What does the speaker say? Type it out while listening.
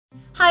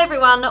Hi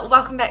everyone,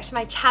 welcome back to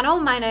my channel.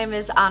 My name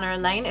is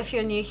Arnaalayne. If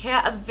you're new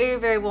here, a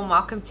very warm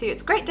welcome to you.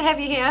 It's great to have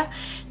you here.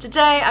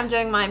 Today I'm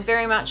doing my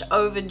very much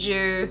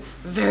overdue,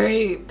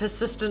 very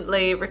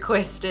persistently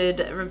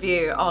requested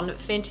review on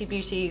Fenty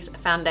Beauty's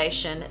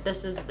foundation.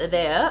 This is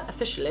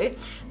officially,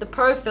 the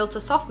Pro Filt'r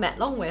Soft Matte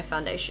Longwear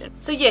Foundation.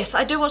 So yes,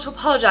 I do want to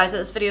apologise that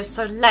this video is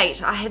so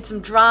late. I had some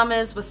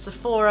dramas with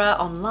Sephora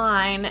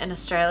online in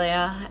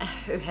Australia,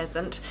 who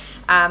hasn't,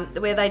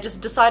 where they just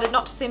decided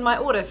not to send my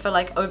order for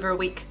like over a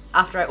week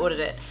after I ordered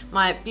it.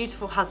 My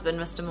beautiful husband,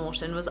 Mr.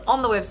 Morton, was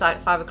on the website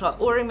at 5 o'clock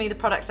ordering me the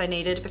products I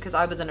needed because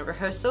I was in a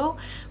rehearsal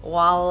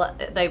while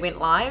they went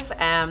live.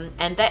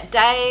 And that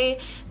day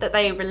that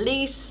they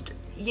released,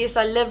 yes,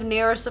 I live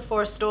near a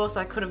Sephora store,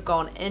 so I could have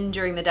gone in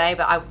during the day,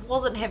 but I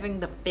wasn't having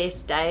the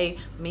best day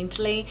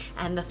mentally,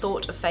 and the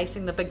thought of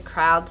facing the big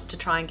crowds to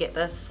try and get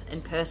this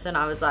in person,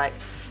 I was like,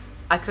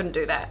 I couldn't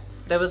do that.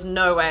 There was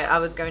no way I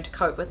was going to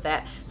cope with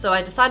that. So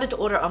I decided to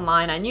order it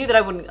online. I knew that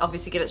I wouldn't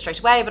obviously get it straight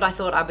away, but I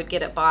thought I would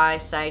get it by,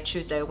 say,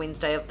 Tuesday or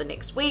Wednesday of the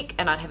next week,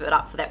 and I'd have it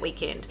up for that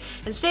weekend.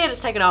 Instead, it's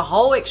taken a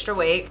whole extra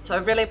week, so I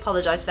really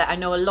apologize for that. I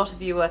know a lot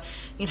of you were,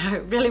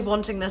 really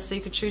wanting this so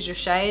you could choose your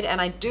shade,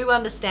 and I do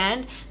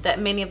understand that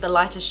many of the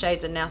lightest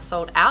shades are now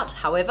sold out.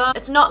 However,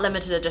 it's not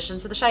limited edition,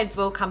 so the shades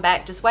will come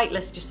back. Just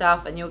waitlist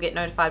yourself and you'll get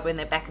notified when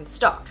they're back in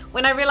stock.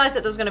 When I realized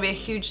that there was going to be a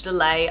huge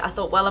delay, I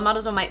thought, well, I might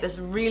as well make this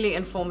really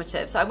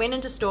informative. So I went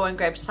into store and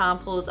grabbed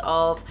samples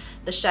of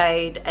the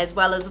shade as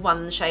well as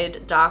one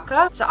shade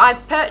darker. So I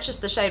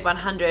purchased the shade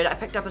 100. I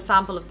picked up a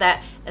sample of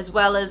that as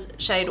well as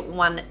shade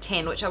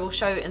 110, which I will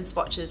show in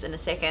swatches in a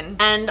second.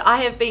 And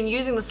I have been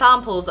using the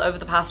samples over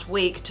the past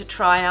week to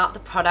try out the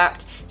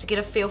product, to get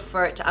a feel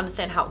for it, to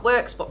understand how it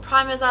works, what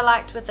primers I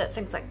liked with it,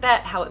 things like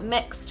that, how it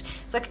mixed,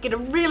 so I could get a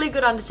really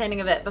good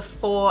understanding of it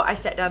before I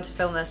sat down to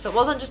film this. So it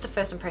wasn't just a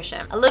first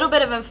impression. A little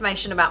bit of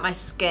information about my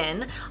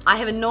skin. I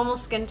have a normal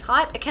skin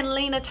type. It can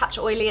lean a touch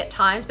oily at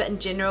times, but in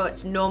general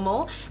it's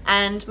normal.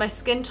 And my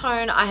skin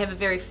tone, I have a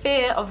very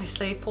fair,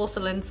 obviously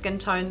porcelain skin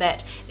tone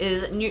that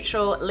is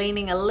neutral,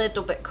 leaning a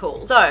little bit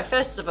cool. So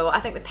first of all, I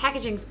think the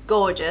packaging's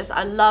gorgeous.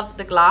 I love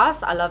the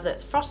glass. I love that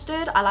it's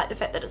frosted. I like the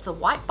fact that it's a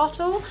white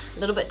bottle, a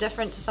little bit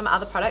different to some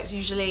other products.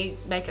 Usually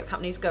makeup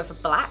companies go for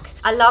black.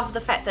 I love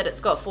the fact that it's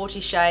got 40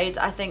 shades.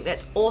 I think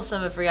that's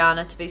awesome of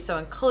Rihanna to be so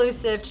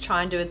inclusive, to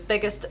try and do the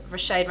biggest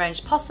shade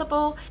range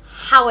possible.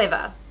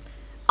 However,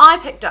 I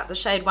picked up the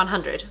shade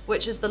 100,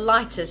 which is the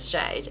lightest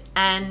shade,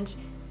 and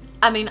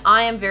I mean,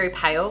 I am very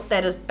pale.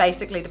 That is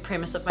basically the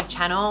premise of my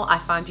channel. I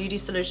find beauty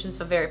solutions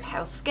for very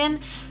pale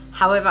skin.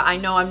 However, I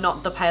know I'm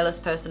not the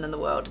palest person in the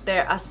world.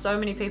 There are so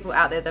many people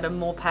out there that are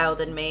more pale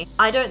than me.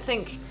 I don't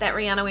think that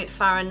Rihanna went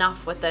far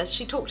enough with this.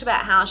 She talked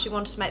about how she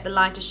wanted to make the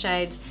lighter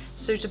shades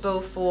suitable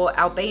for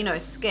albino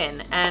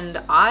skin,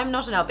 and I'm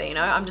not an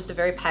albino, I'm just a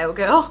very pale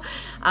girl.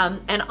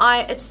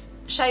 It's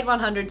shade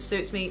 100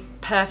 suits me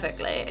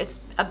perfectly. It's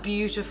a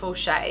beautiful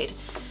shade.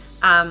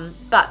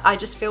 But I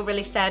just feel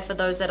really sad for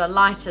those that are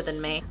lighter than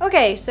me.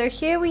 Okay, so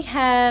here we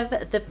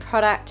have the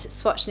product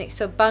swatch next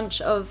to a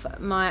bunch of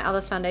my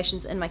other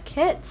foundations in my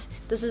kit.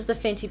 This is the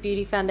Fenty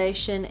Beauty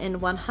foundation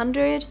in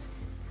 100,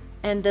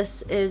 and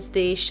this is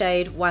the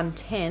shade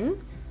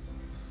 110.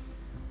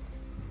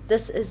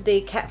 This is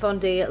the Kat Von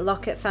D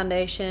Lock-It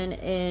foundation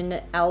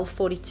in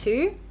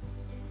L42,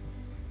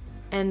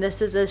 and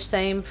this is the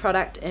same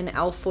product in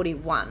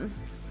L41.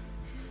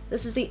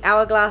 This is the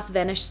Hourglass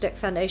Vanish Stick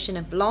foundation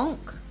in Blanc.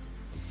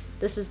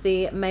 This is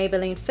the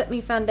Maybelline Fit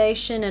Me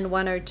foundation in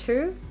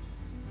 102.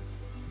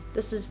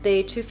 This is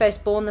the Too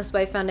Faced Born This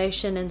Way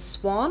foundation in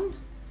Swan.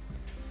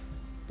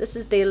 This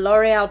is the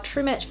L'Oreal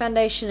True Match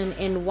foundation in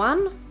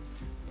N1.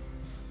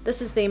 This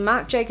is the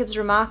Marc Jacobs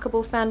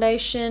Remarkable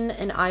foundation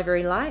in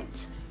Ivory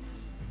Light.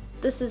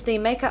 This is the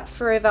Makeup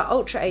Forever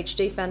Ultra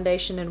HD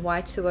foundation in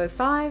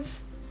Y205.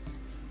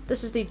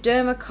 This is the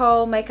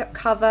Dermacol Makeup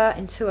Cover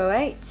in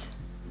 208.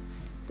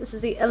 This is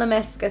the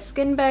Illamasqua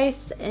Skin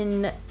Base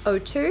in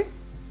 02.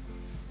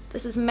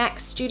 This is MAC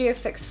Studio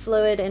Fix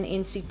Fluid in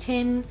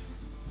NC10.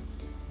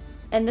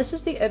 And this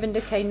is the Urban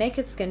Decay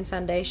Naked Skin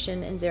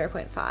Foundation in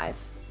 0.5.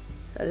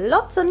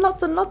 Lots and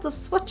lots and lots of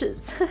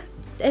swatches.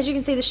 As you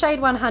can see, the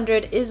shade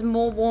 100 is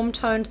more warm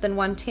toned than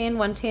 110.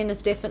 110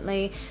 is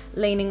definitely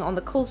leaning on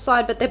the cool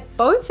side, but they're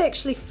both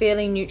actually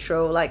fairly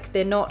neutral. Like,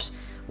 they're not,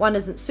 one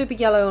isn't super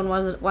yellow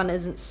and one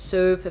isn't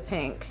super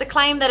pink. The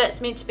claim that it's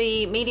meant to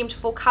be medium to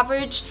full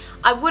coverage,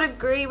 I would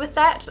agree with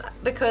that,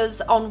 because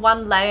on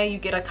one layer you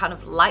get a kind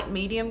of light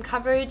medium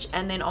coverage,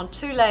 and then on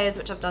two layers,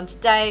 which I've done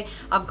today,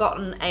 I've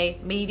gotten a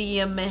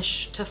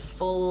medium-ish to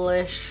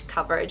fullish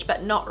coverage,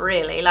 but not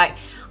really. Like,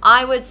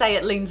 I would say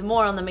it leans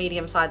more on the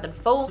medium side than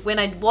full. When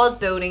I was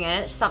building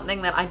it,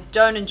 something that I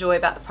don't enjoy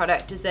about the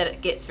product is that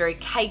it gets very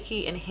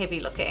cakey and heavy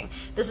looking.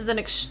 This is an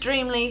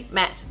extremely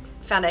matte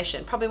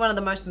foundation, probably one of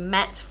the most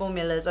matte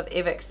formulas I've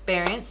ever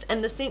experienced,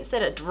 in the sense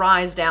that it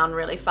dries down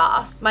really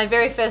fast. My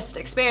very first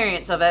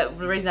experience of it,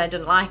 the reason I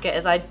didn't like it,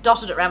 is I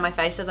dotted it around my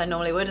face as I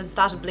normally would and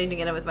started blending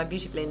it in with my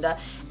beauty blender,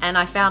 and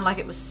I found like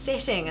it was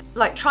setting.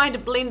 Like trying to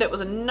blend it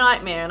was a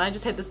nightmare, and I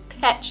just had this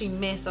patchy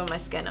mess on my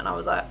skin, and I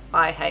was like,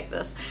 I hate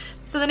this.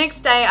 So the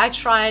next day I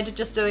tried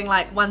just doing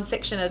like one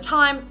section at a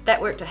time. That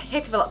worked a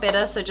heck of a lot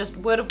better. So just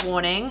word of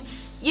warning,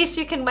 yes,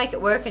 you can make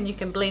it work and you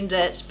can blend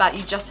it, but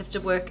you just have to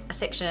work a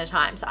section at a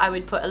time. So I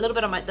would put a little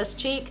bit on this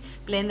cheek,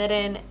 blend that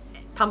in,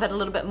 pump it a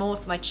little bit more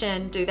for my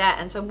chin, do that,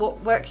 and so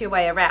work your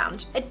way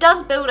around. It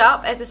does build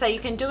up, as I say. You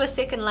can do a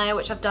second layer,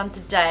 which I've done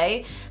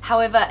today.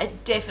 However,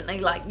 it definitely,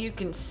 like, you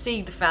can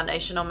see the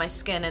foundation on my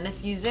skin, and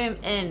if you zoom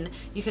in,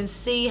 you can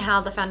see how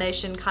the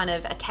foundation kind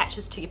of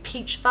attaches to your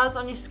peach fuzz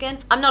on your skin.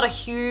 I'm not a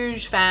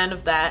huge fan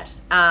of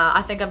that.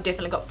 I think I've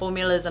definitely got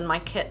formulas in my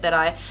kit that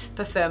I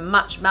prefer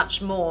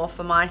much more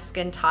for my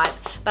skin type,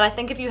 but I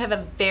think if you have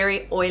a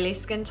very oily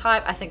skin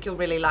type, I think you'll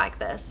really like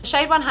this.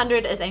 Shade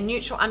 100 is a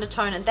neutral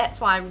undertone, and that's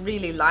why I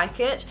really like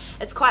it.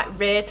 It's quite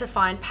rare to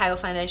find pale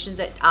foundations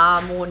that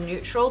are more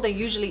neutral. They're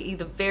usually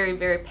either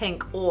very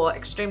pink or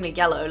extremely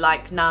yellow,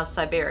 like NARS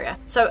Siberia.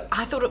 So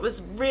I thought it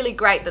was really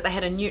great that they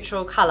had a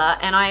neutral color,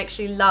 and I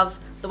actually love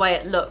the way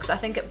it looks. I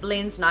think it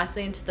blends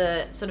nicely into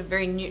the sort of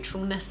very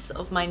neutralness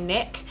of my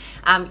neck.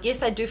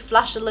 Yes, I do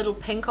flush a little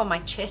pink on my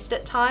chest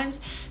at times,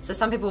 so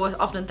some people will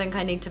often think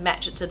I need to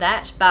match it to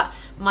that, but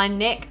my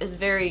neck is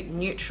very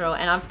neutral,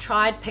 and I've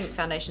tried pink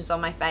foundations on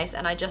my face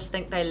and I just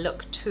think they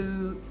look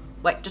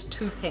just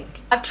too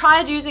pink. I've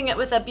tried using it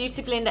with a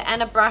beauty blender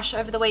and a brush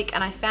over the week,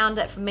 and I found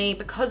that for me,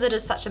 because it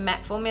is such a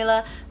matte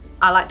formula,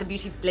 I like the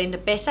beauty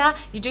blender better.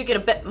 You do get a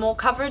bit more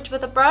coverage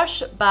with a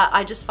brush, but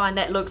I just find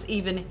that looks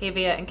even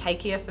heavier and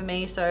cakier for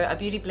me, so a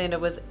beauty blender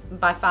was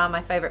by far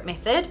my favorite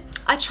method.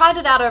 I tried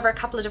it out over a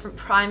couple of different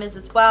primers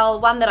as well.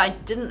 One that I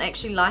didn't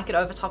actually like it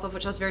over top of,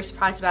 which I was very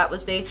surprised about,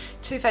 was the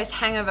Too Faced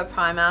Hangover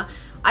Primer.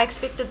 I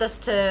expected this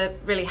to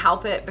really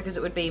help it because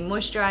it would be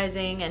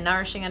moisturizing and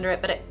nourishing under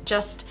it, but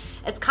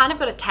it's kind of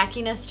got a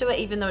tackiness to it,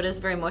 even though it is a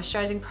very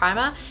moisturizing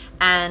primer,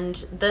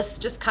 and this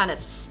just kind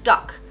of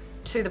stuck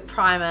to the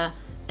primer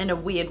in a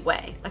weird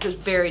way. Like, it was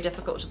very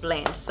difficult to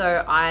blend,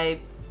 so I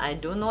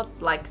do not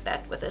like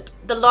that with it.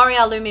 The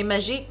L'Oreal Lumiere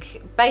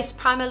Magique base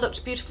primer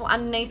looked beautiful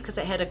underneath because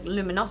it had a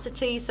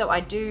luminosity, so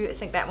I do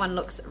think that one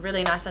looks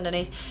really nice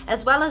underneath,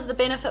 as well as the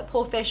Benefit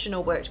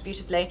Professional worked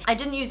beautifully. I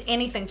didn't use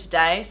anything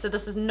today, so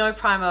this is no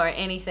primer or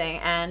anything,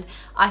 and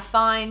I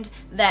find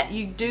that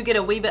you do get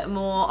a wee bit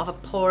more of a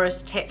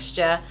porous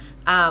texture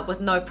with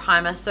no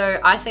primer, so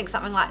I think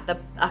something like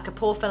a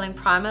pore filling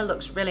primer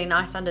looks really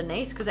nice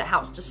underneath because it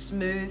helps to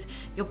smooth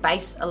your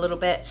base a little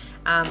bit,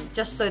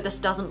 just so this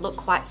doesn't look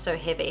quite so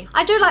heavy.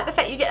 I do like the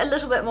fact you get a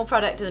little bit more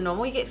product than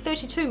normal. You get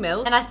 32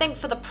 mils, and I think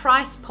for the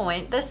price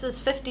point, this is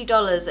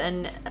 $50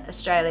 in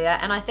Australia,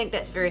 and I think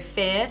that's very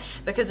fair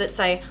because it's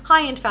a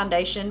high-end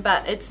foundation,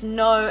 but it's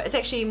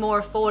actually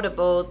more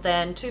affordable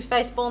than Too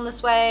Faced Born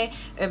This Way,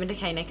 Urban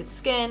Decay Naked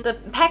Skin. The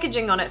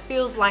packaging on it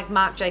feels like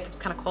Marc Jacobs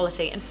kind of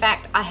quality. In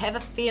fact, I have a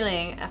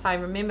feeling, if I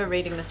remember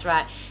reading this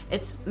right,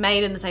 it's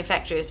made in the same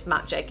factory as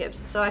Marc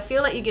Jacobs. So I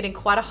feel like you're getting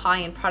quite a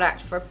high-end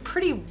product for a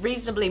pretty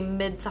reasonably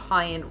mid to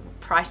high-end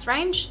price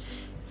range.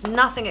 It's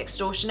nothing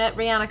extortionate.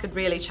 Rihanna could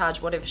really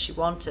charge whatever she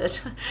wanted.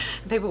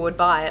 People would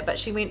buy it, but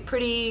she went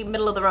pretty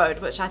middle of the road,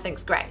 which I think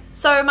is great.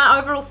 So my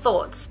overall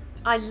thoughts.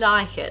 I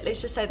like it.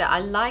 Let's just say that I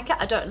like it.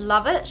 I don't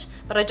love it,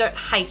 but I don't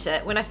hate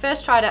it. When I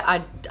first tried it,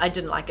 I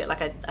didn't like it.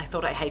 Like, I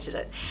thought I hated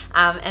it.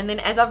 And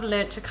then as I've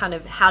learned to kind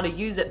of how to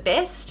use it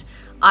best,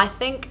 I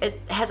think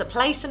it has a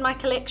place in my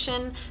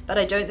collection, but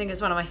I don't think it's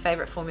one of my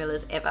favorite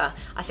formulas ever.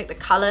 I think the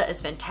color is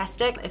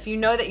fantastic. If you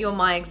know that you're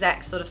my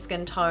exact sort of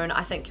skin tone,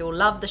 I think you'll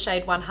love the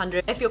shade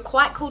 100. If you're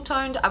quite cool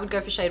toned, I would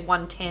go for shade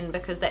 110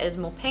 because that is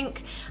more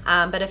pink.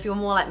 But if you're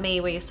more like me,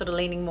 where you're sort of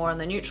leaning more on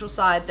the neutral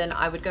side, then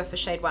I would go for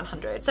shade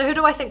 100. So who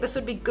do I think this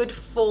would be good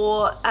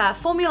for?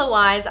 Formula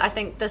wise, I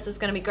think this is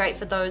going to be great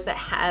for those that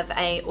have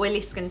a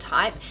oily skin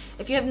type.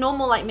 If you have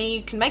normal like me,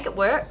 you can make it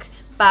work,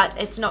 but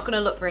it's not going to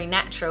look very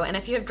natural. And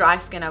if you have dry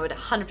skin, I would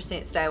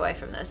 100% stay away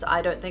from this.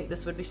 I don't think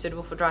this would be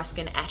suitable for dry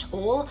skin at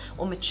all,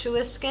 or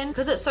mature skin.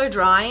 Because it's so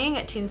drying,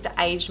 it tends to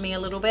age me a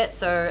little bit,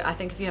 so I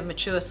think if you have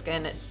mature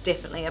skin, it's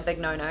definitely a big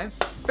no-no.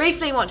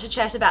 Briefly want to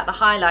chat about the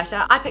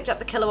highlighter. I picked up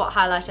the Killawatt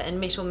highlighter in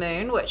Metal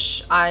Moon,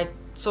 which I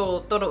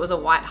thought it was a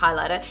white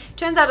highlighter.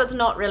 Turns out it's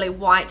not really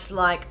white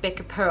like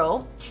Becca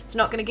Pearl. It's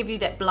not going to give you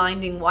that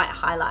blinding white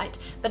highlight,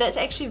 but it's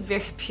actually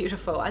very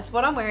beautiful. It's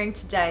what I'm wearing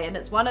today, and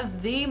it's one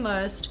of the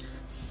most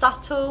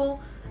subtle,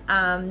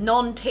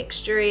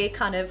 non-textury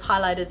kind of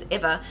highlighters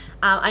ever.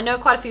 I know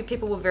quite a few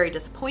people were very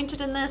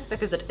disappointed in this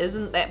because it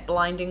isn't that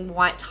blinding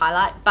white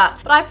highlight, but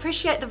I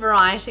appreciate the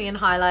variety in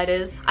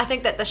highlighters. I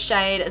think that the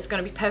shade is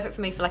going to be perfect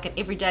for me for like an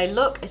everyday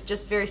look. It's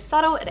just very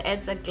subtle. It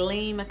adds a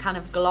gleam, a kind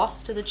of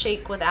gloss to the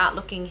cheek without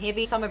looking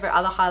heavy. Some of our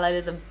other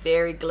highlighters are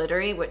very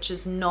glittery, which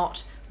is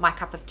not my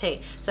cup of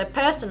tea. So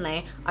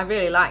personally, I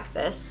really like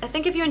this. I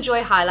think if you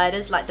enjoy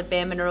highlighters like the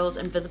Bare Minerals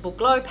Invisible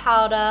Glow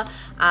Powder,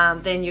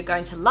 then you're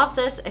going to love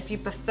this. If you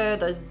prefer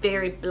those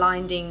very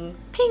blinding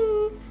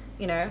ping,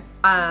 you know,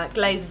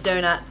 glazed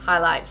donut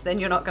highlights, then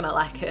you're not gonna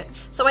like it.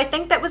 So I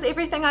think that was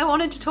everything I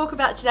wanted to talk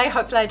about today.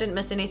 Hopefully I didn't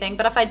miss anything,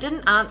 but if I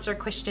didn't answer a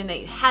question that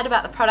you had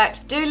about the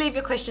product, do leave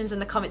your questions in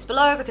the comments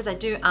below, because I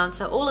do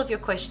answer all of your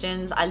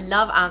questions. I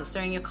love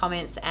answering your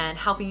comments and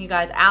helping you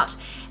guys out.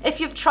 If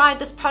you've tried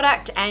this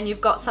product and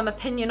you've got some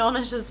opinion on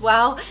it as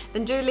well,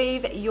 then do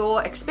leave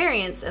your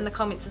experience in the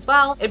comments as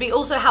well. It'd be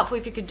also helpful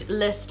if you could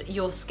list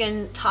your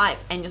skin type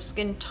and your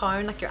skin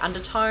tone, like your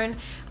undertone,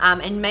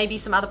 and maybe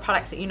some other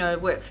products that you know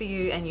work for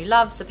you and you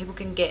love, so people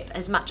can get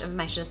as much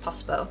information as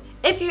possible.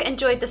 If you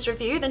enjoyed this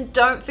review, then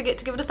don't forget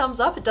to give it a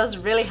thumbs up. It does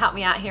really help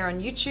me out here on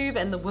YouTube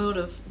and the world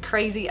of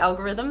crazy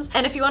algorithms.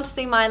 And if you want to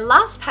see my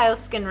last pale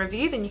skin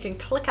review, then you can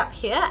click up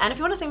here. And if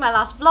you want to see my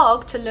last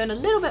vlog to learn a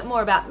little bit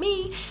more about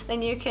me,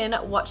 then you can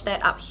watch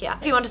that up here.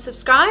 If you want to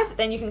subscribe,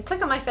 then you can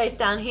click on my face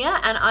down here,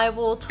 and I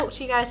will talk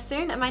to you guys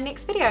soon in my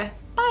next video.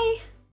 Bye!